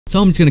So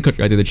I'm just gonna cut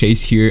right to the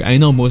chase here. I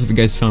know most of you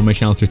guys found my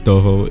channel through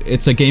Touhou.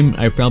 It's a game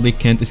I probably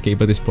can't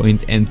escape at this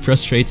point and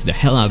frustrates the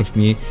hell out of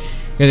me.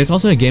 Yet it's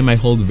also a game I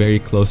hold very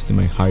close to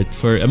my heart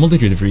for a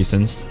multitude of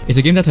reasons. It's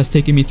a game that has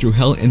taken me through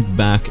hell and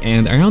back,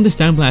 and around this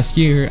time last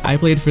year, I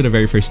played it for the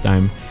very first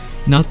time,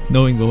 not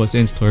knowing what was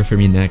in store for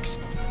me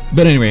next.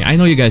 But anyway, I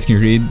know you guys can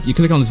read. You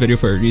click on this video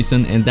for a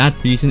reason, and that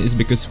reason is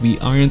because we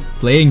aren't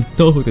playing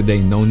Touhou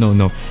today.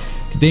 No.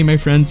 Today, my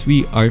friends,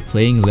 we are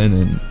playing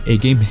Len'en, a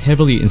game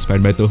heavily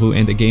inspired by Touhou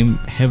and a game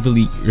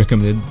heavily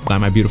recommended by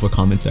my beautiful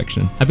comment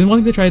section. I've been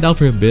wanting to try it out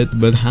for a bit,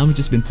 but have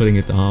just been putting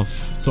it off.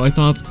 So I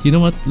thought, you know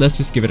what, let's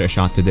just give it a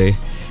shot today.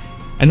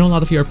 I know a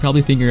lot of you are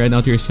probably thinking right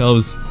now to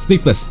yourselves,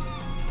 Sleepless,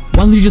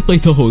 why don't you just play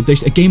Touhou?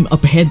 There's a game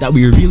up ahead that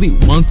we really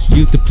want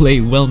you to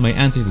play. Well, my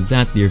answer to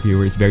that, dear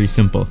viewer, is very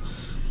simple.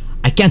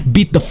 I can't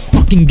beat the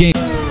fucking game.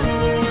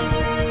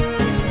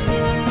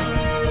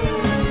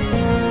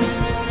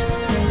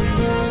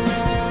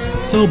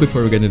 So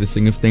before we get into the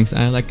swing of things,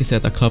 I like to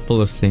set a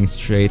couple of things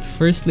straight.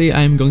 Firstly,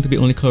 I'm going to be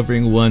only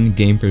covering one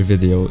game per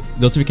video.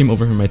 Those who came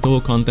over from my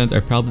Touhou content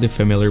are probably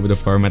familiar with the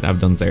format I've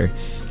done there.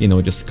 You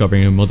know, just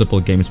covering multiple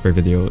games per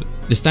video.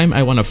 This time,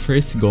 I want to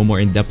first go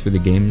more in depth with the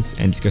games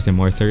and discuss them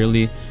more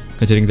thoroughly,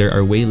 considering there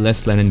are way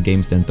less Len'en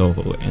games than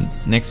Touhou, and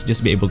next,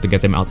 just be able to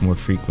get them out more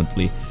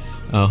frequently.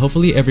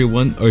 Hopefully every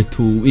 1 or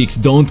 2 weeks.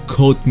 Don't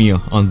quote me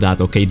on that,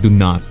 okay? Do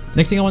not.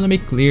 Next thing I want to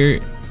make clear,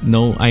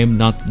 no, I am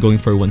not going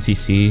for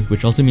 1cc,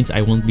 which also means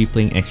I won't be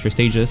playing extra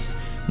stages.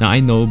 Now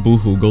I know,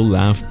 boohoo, go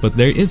laugh, but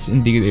there is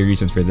indeed a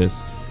reason for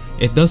this.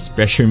 It does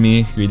pressure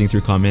me reading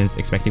through comments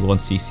expecting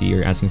 1cc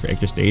or asking for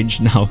extra stage.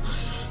 Now,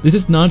 this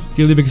is not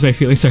really because my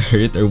feelings are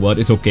hurt or what,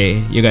 it's okay.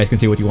 You guys can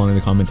say what you want in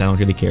the comments, I don't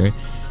really care.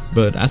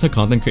 But as a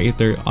content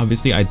creator,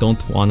 obviously I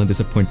don't want to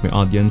disappoint my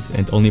audience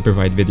and only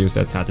provide videos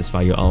that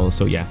satisfy you all,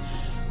 so yeah.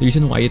 The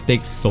reason why it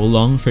takes so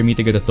long for me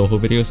to get the Touhou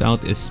videos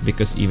out is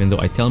because even though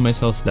I tell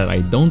myself that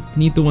I don't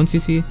need to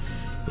 1cc,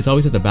 it's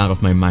always at the back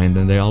of my mind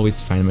and I always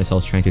find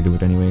myself trying to do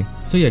it anyway.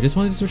 So yeah, just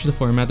wanted to switch the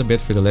format a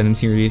bit for the Len'en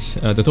series.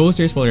 The Touhou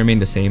series will remain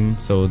the same,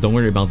 so don't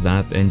worry about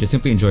that and just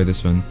simply enjoy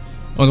this one.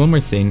 Oh, and one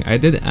more thing, I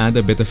did add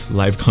a bit of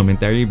live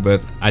commentary,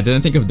 but I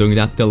didn't think of doing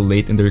that till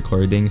late in the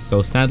recording,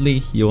 so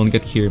sadly, you won't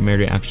get to hear my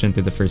reaction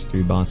to the first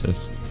 3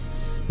 bosses.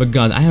 But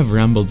god, I have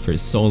rambled for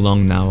so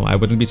long now, I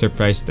wouldn't be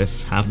surprised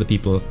if half the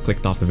people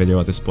clicked off the video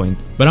at this point.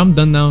 But I'm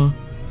done now,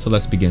 so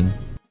let's begin.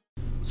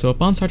 So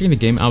upon starting the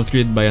game, I was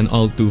greeted by an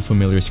all too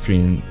familiar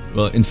screen.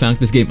 Well, in fact,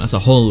 this game as a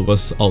whole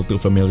was all too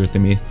familiar to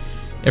me.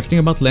 Everything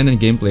about Len'en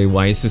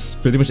gameplay-wise is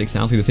pretty much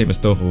exactly the same as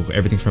Touhou.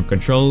 Everything from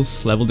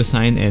controls, level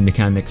design, and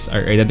mechanics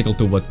are identical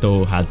to what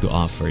Touhou had to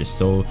offer,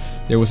 so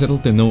there was little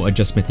to no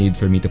adjustment need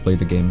for me to play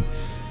the game.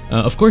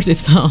 Of course,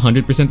 it's not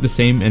 100% the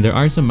same, and there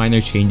are some minor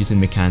changes in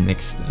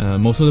mechanics,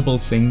 most notable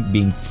thing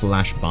being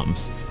flash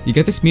bombs. You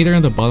get this meter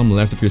on the bottom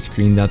left of your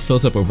screen that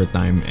fills up over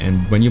time,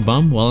 and when you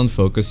bomb while on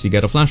focus, you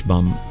get a flash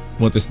bomb.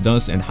 What this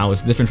does and how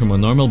it's different from a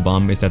normal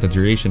bomb is that the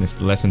duration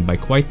is lessened by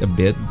quite a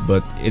bit,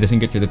 but it doesn't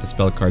get rid of the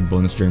spell card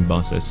bonus during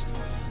bosses.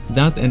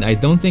 That, and I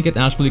don't think it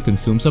actually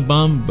consumes a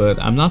bomb,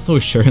 but I'm not so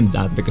sure on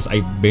that because I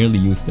barely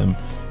use them.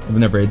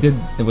 Whenever I did,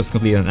 it was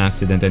completely an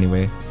accident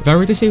anyway. If I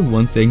were to say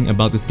one thing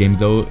about this game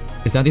though,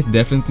 is that it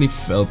definitely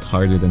felt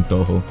harder than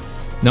Touhou.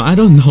 Now I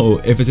don't know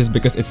if it's just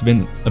because it's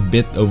been a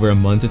bit over a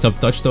month since I've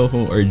touched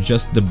Touhou or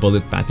just the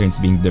bullet patterns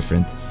being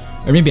different.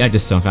 Or maybe I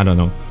just suck, I don't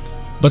know.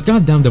 But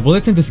goddamn, the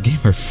bullets in this game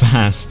are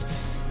fast.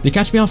 They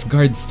catch me off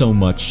guard so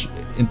much.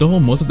 In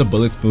Touhou, most of the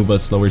bullets move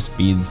at slower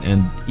speeds,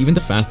 and even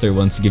the faster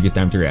ones give you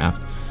time to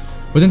react.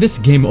 But in this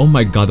game, oh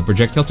my god, the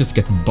projectiles just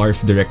get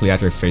barfed directly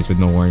at your face with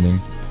no warning.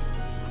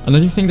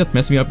 Another thing that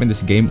messed me up in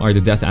this game are the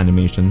death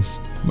animations.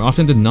 More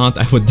often than not,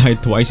 I would die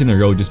twice in a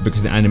row just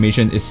because the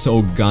animation is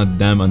so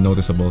goddamn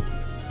unnoticeable.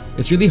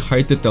 It's really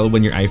hard to tell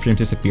when your iframes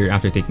disappear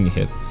after taking a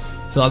hit.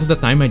 So a lot of the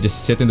time I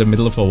just sit in the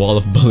middle of a wall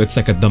of bullets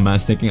like a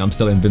dumbass thinking I'm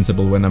still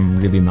invincible when I'm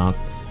really not.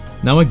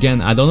 Now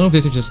again, I don't know if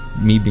this is just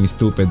me being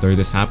stupid or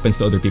this happens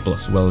to other people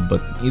as well,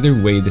 but either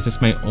way, this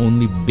is my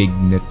only big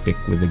nitpick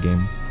with the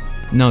game.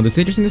 Now, the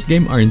stages in this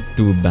game aren't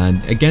too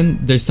bad. Again,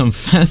 there's some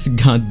fast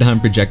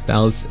goddamn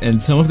projectiles,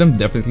 and some of them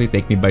definitely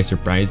take me by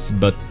surprise,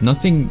 but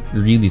nothing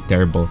really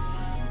terrible.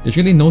 There's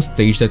really no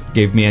stage that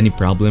gave me any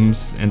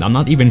problems, and I'm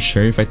not even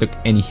sure if I took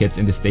any hits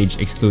in the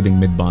stage excluding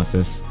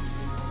mid-bosses.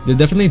 They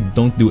definitely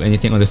don't do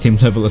anything on the same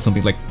level as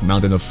something like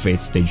Mountain of Faith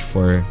Stage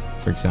 4,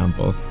 for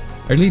example.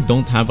 I really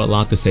don't have a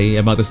lot to say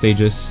about the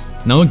stages.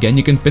 Now again,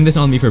 you can pin this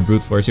on me for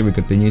brute force if it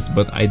continues,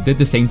 but I did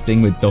the same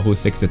thing with Touhou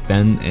 6 to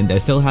 10 and I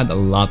still had a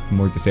lot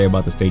more to say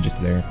about the stages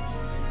there.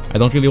 I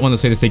don't really want to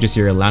say the stages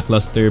here are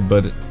lackluster,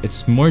 but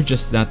it's more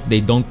just that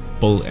they don't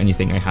pull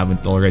anything I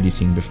haven't already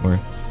seen before.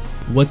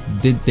 What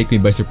did take me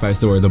by surprise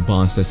though are the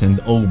bosses, and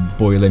oh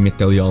boy, let me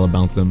tell you all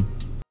about them.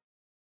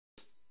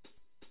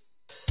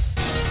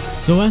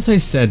 So as I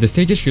said, the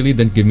stages really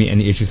didn't give me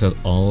any issues at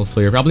all,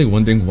 so you're probably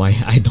wondering why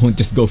I don't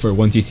just go for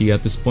 1cc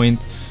at this point.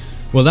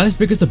 Well, that is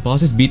because the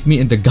bosses beat me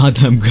in the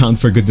goddamn ground,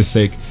 for goodness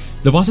sake.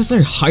 The bosses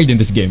are hard in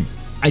this game.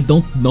 I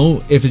don't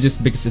know if it's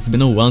just because it's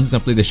been a while since I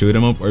played the shoot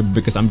 'em up or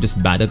because I'm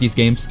just bad at these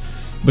games,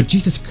 But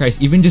Jesus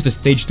Christ, even just the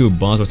stage 2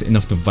 boss was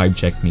enough to vibe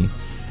check me.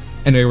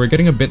 Anyway, we're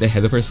getting a bit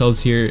ahead of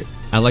ourselves here.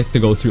 I like to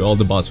go through all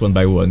the boss one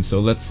by one, so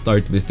let's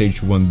start with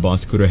stage 1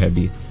 boss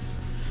Kurohebi.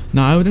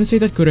 Now, I wouldn't say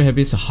that Kurohebi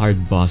is a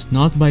hard boss,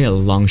 not by a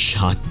long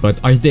shot,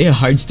 but are they a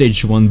hard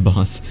stage 1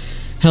 boss?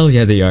 Hell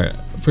yeah, they are.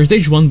 For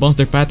stage 1 boss,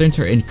 their patterns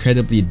are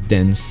incredibly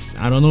dense.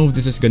 I don't know if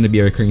this is gonna be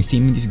a recurring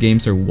theme in these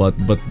games or what,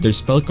 but their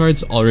spell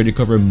cards already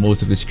cover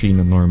most of the screen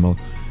on normal.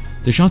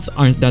 Their shots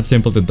aren't that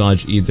simple to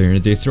dodge either.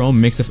 They throw a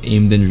mix of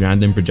aimed and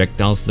random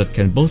projectiles that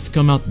can both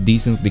come out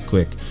decently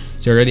quick,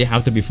 so you already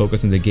have to be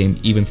focused on the game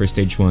even for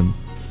stage 1.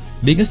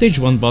 Being a stage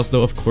 1 boss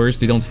though, of course,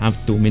 they don't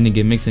have too many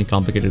gimmicks and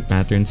complicated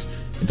patterns.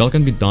 It all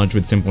can be dodged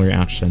with simple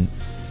reaction.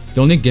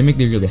 The only gimmick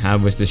they really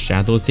have was this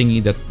shadow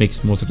thingy that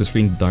makes most of the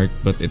screen dark,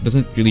 but it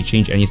doesn't really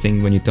change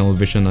anything when you tunnel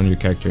vision on your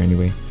character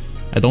anyway.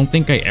 I don't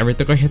think I ever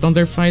took a hit on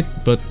their fight,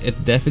 but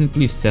it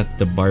definitely set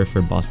the bar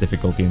for boss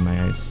difficulty in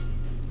my eyes.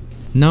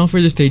 Now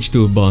for the stage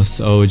 2 boss,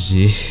 oh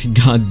gee,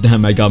 god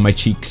damn, I got my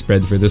cheek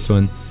spread for this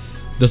one.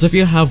 Those of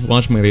you who have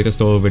watched my latest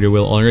Touhou video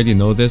will already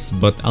know this,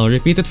 but I'll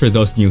repeat it for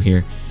those new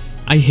here.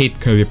 I hate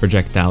curvy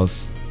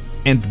projectiles.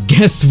 And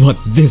guess what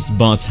this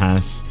boss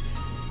has?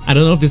 I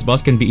don't know if this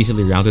boss can be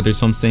easily routed or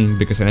something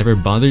because I never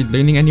bothered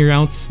learning any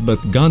routes, but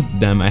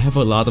goddamn, I have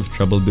a lot of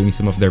trouble doing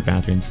some of their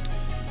patterns.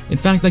 In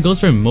fact, that goes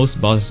for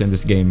most bosses in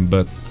this game,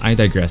 but I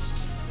digress.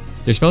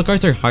 Their spell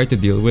cards are hard to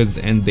deal with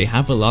and they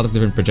have a lot of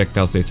different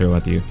projectiles they throw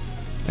at you.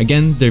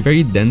 Again, they're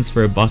very dense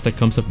for a boss that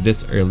comes up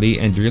this early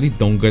and really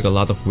don't get a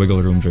lot of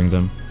wiggle room during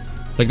them.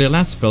 Like their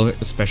last spell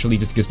especially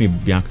just gives me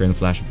Byakuran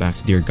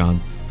flashbacks, dear god.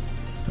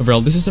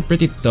 Overall, this is a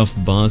pretty tough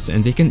boss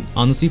and they can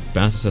honestly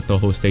pass as a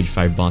Touhou stage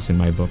 5 boss in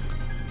my book.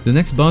 The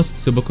next boss,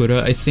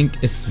 Tsubokura, I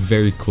think is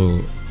very cool.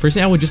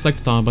 Firstly, I would just like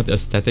to talk about the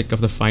aesthetic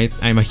of the fight.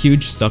 I'm a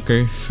huge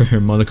sucker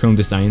for monochrome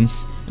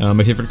designs.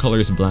 My favorite color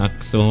is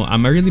black, so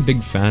I'm a really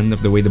big fan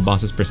of the way the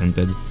boss is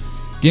presented.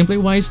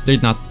 Gameplay wise,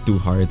 they're not too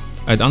hard.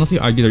 I'd honestly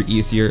argue they're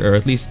easier or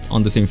at least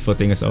on the same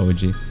footing as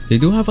OG. They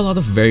do have a lot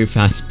of very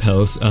fast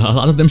spells. A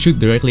lot of them shoot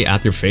directly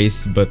at your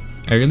face, but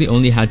I really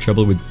only had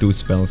trouble with 2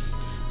 spells.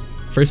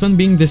 First one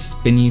being this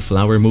spinny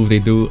flower move they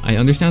do. I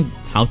understand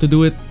how to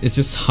do it, it's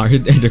just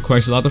hard and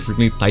requires a lot of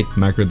really tight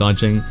macro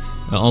dodging.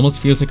 Almost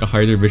feels like a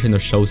harder version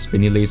of Show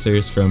spinny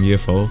lasers from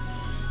UFO.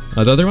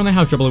 The other one I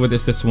have trouble with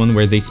is this one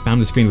where they spam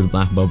the screen with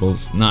black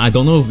bubbles. Now I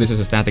don't know if this is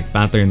a static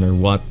pattern or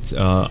what,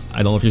 I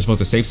don't know if you're supposed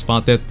to safe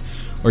spot it,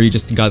 or you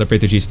just gotta pray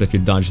to Jesus that you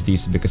dodge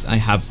these because I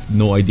have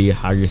no idea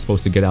how you're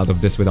supposed to get out of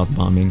this without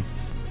bombing.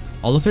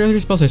 All of their other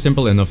spells are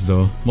simple enough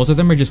though, most of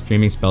them are just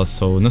framing spells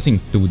so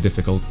nothing too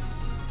difficult.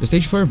 The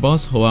stage 4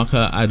 boss,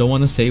 Hoaka, I don't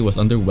want to say was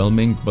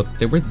underwhelming, but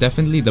they were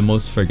definitely the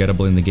most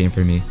forgettable in the game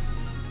for me.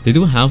 They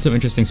do have some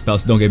interesting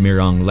spells, don't get me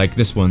wrong, like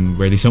this one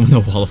where they summon a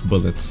wall of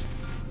bullets.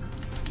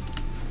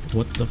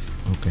 What the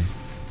okay.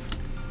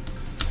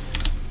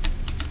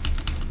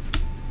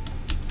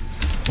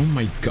 Oh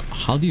my god,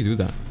 how do you do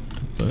that?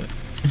 But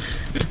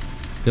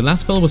the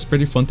last spell was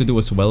pretty fun to do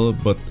as well,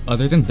 but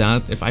other than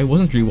that, if I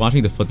wasn't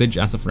rewatching the footage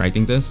as of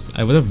writing this,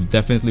 I would have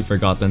definitely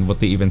forgotten what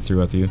they even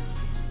threw at you.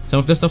 Some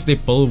of the stuff they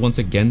pull once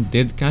again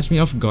did catch me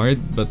off guard,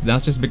 but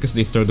that's just because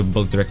they throw the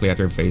bullets directly at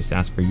your face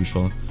as per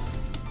usual.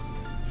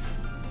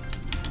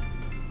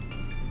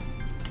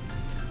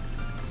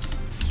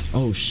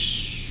 Oh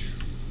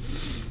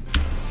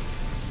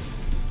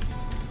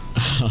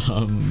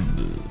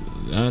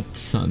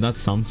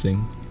that's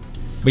something.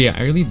 But yeah,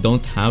 I really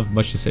don't have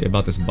much to say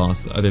about this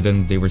boss other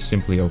than they were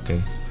simply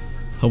okay.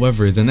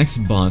 However, the next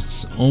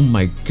boss, oh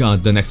my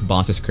god, the next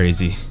boss is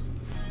crazy.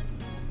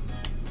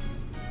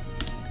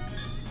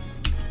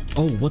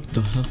 Oh, what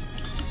the hell?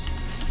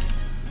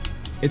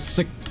 It's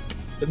like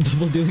a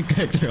double dealing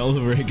character all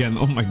over again,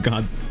 oh my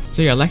god.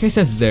 So yeah, like I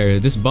said there,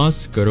 this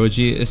boss,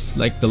 Koroji, is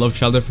like the love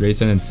child of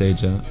Reisen and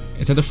Seiya.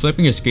 Instead of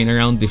flipping your screen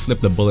around, they flip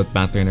the bullet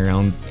pattern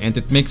around, and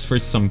it makes for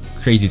some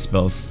crazy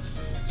spells,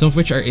 some of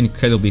which are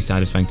incredibly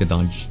satisfying to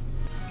dodge.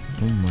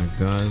 Oh my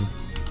god.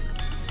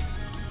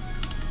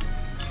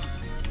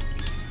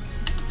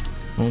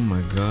 Oh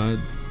my god.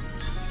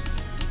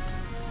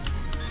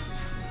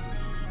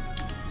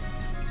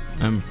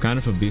 I'm kind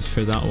of a beast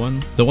for that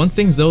one. The one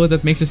thing though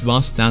that makes this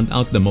boss stand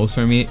out the most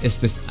for me is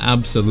this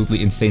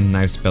absolutely insane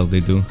knife spell they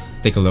do.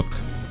 Take a look.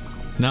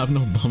 Now I have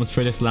no bombs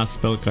for this last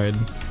spell card.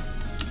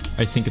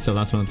 I think it's the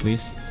last one at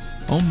least.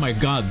 Oh my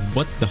god,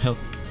 what the hell?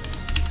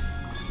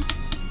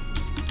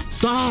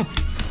 Stop!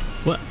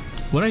 What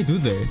did I do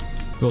there?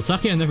 Well,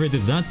 Sakia never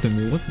did that to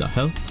me, what the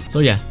hell? So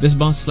yeah, this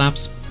boss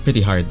slaps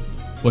pretty hard.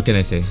 What can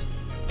I say?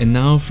 And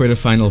now for the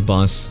final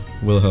boss,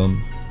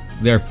 Wilhelm.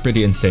 They are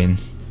pretty insane,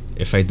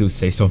 if I do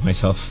say so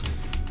myself.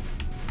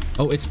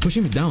 Oh, it's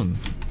pushing me down.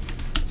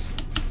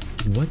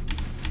 What?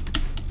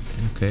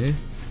 Okay.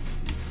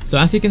 So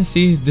as you can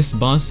see, this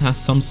boss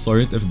has some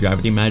sort of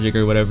gravity magic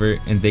or whatever,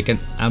 and they can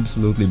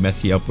absolutely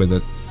mess you up with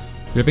it,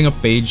 ripping a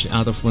page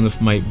out of one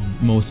of my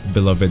most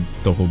beloved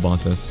Touhou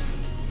bosses.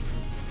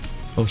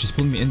 Oh, she's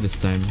pulling me in this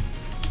time.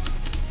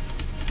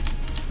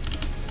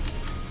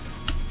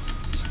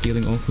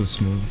 Stealing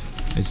Oku's move.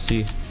 I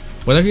see.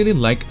 What I really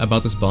like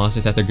about this boss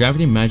is that the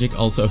gravity magic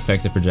also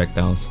affects the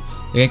projectiles.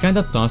 Like, I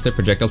kinda toss the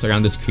projectiles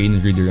around the screen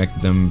and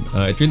redirect them.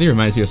 It really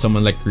reminds me of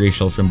someone like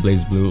Rachel from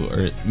BlazBlue,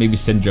 or maybe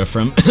Syndra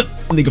from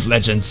League of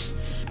Legends.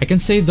 I can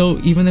say though,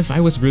 even if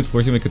I was brute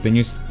forcing my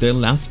continues, their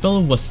last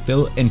spell was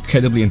still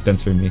incredibly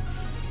intense for me.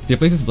 They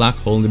place this black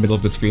hole in the middle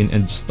of the screen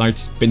and just start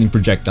spinning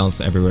projectiles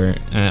everywhere.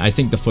 I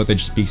think the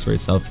footage speaks for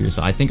itself here,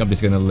 so I think I'm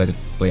just gonna let it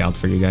play out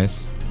for you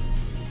guys.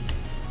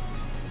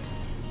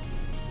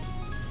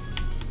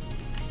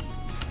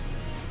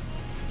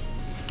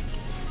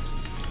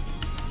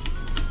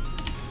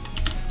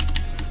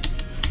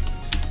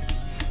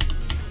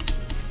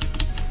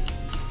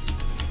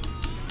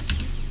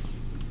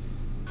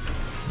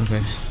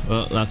 Okay,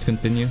 well, let's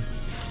continue.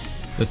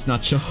 Let's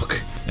not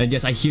choke. And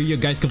yes, I hear you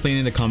guys complaining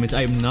in the comments.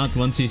 I am not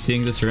once you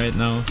seeing this right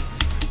now.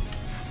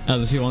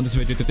 Unless you want this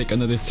video to take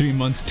another 3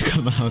 months to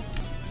come out.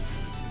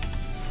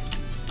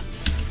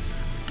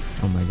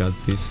 Oh my god,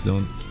 please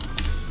don't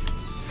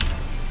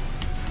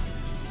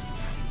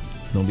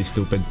be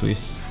stupid,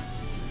 please.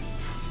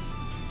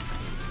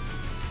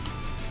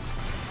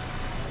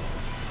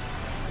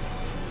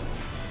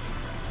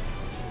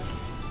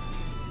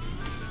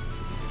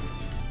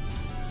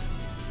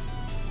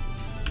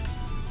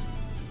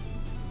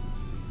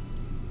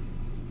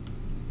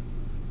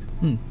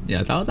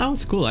 Yeah, that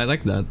was cool. I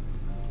like that.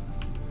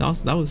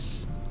 That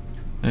was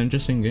an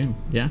interesting game.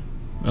 Yeah.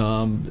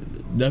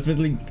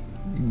 Definitely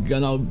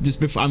gonna just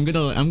before I'm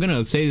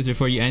gonna say this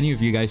before any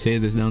of you guys say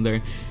this down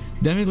there.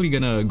 Definitely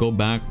gonna go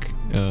back.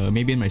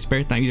 Maybe in my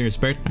spare time, either in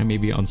spare time,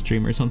 maybe on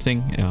stream or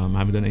something. I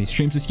haven't done any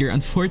streams this year,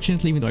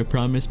 unfortunately, even though I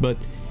promised. But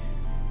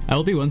I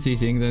will be one day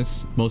seeing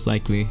this, most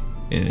likely.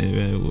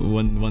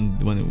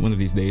 One of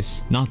these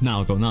days. Not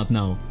now, though. Not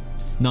now.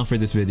 Not for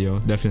this video.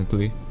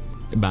 Definitely.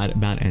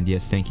 Bad end,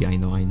 yes, thank you. I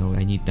know.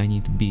 I need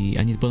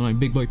to put on my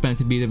big boy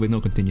pants and beat it with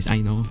no continues. I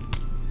know.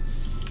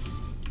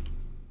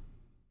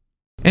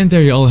 And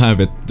there you all have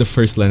it, the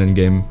first Len'en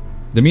game.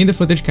 The me in the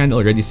footage kinda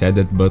already said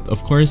it, but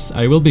of course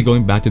I will be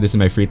going back to this in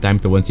my free time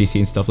to 1cc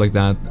and stuff like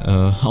that.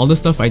 All the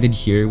stuff I did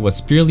here was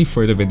purely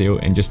for the video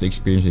and just to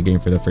experience the game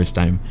for the first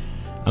time.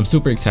 I'm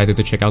super excited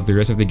to check out the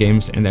rest of the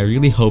games, and I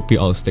really hope you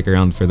all stick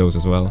around for those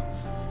as well.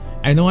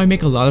 I know I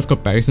make a lot of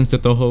comparisons to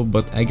Touhou,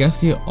 but I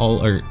guess you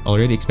all are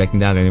already expecting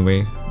that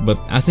anyway. But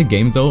as a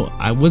game though,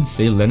 I would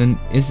say Len'en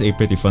is a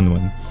pretty fun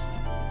one.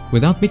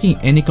 Without making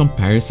any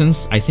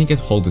comparisons, I think it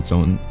holds its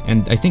own,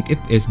 and I think it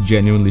is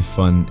genuinely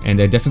fun,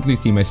 and I definitely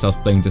see myself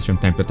playing this from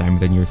time to time in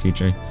the near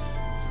future.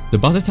 The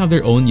bosses have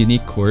their own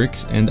unique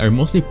quirks and are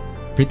mostly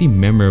pretty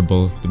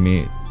memorable to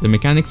me. The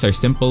mechanics are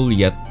simple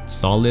yet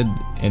solid,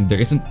 and there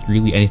isn't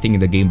really anything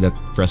in the game that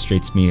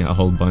frustrates me a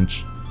whole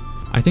bunch.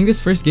 I think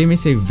this first game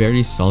is a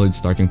very solid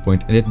starting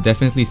point, and it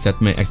definitely set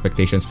my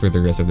expectations for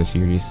the rest of the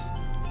series.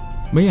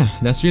 But yeah,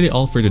 that's really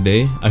all for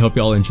today. I hope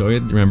you all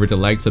enjoyed. Remember to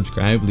like,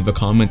 subscribe, leave a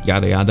comment,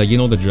 yada yada, you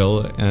know the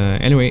drill.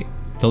 Anyway,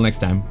 till next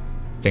time,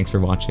 thanks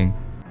for watching.